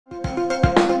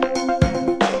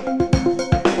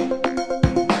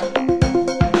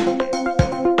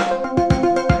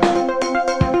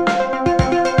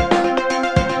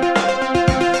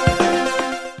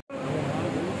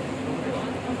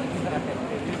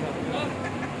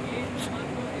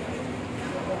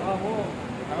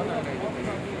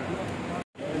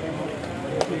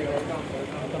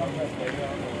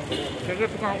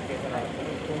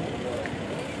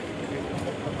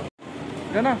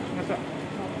Jana, masa.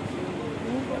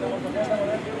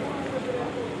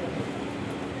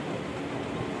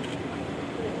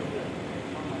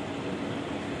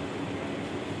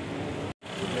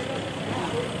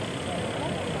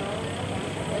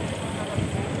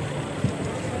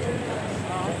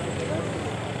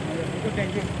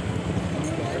 Thank you.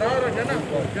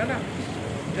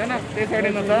 Jana, ते side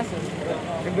में था.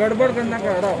 गड़बड़ करना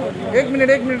का रहा. एक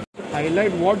minute.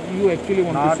 Highlight what you actually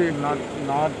want to say.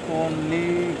 Not only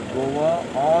Goa,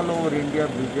 all over India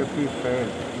BJP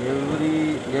failed.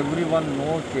 Everyone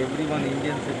knows, everyone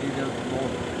Indian citizens know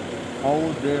how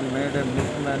they made a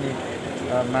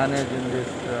manage in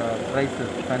this crisis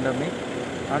pandemic,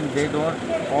 and they don't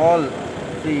all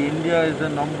see. India is the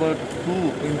number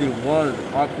 2 in the world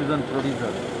oxygen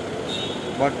producer,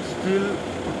 but still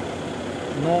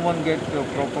no one gets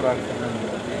proper oxygen,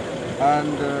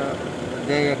 and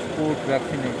they export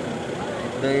vaccination,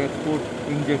 they export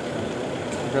injection.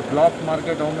 The block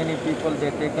market, how many people they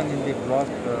taken in the block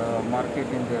market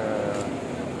in the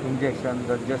injection,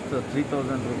 the just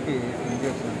 3,000 rupees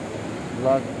injection,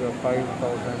 block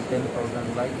 5,000,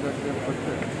 10,000, like that they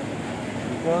purchase.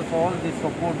 Because all the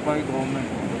support by government,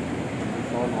 is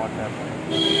all what happened.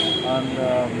 And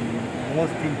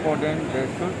most important, they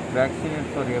should vaccinate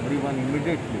for everyone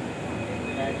immediately.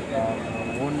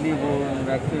 Only one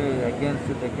vaccine against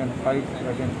they can fight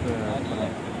against corona.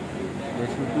 They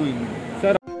should do immediately.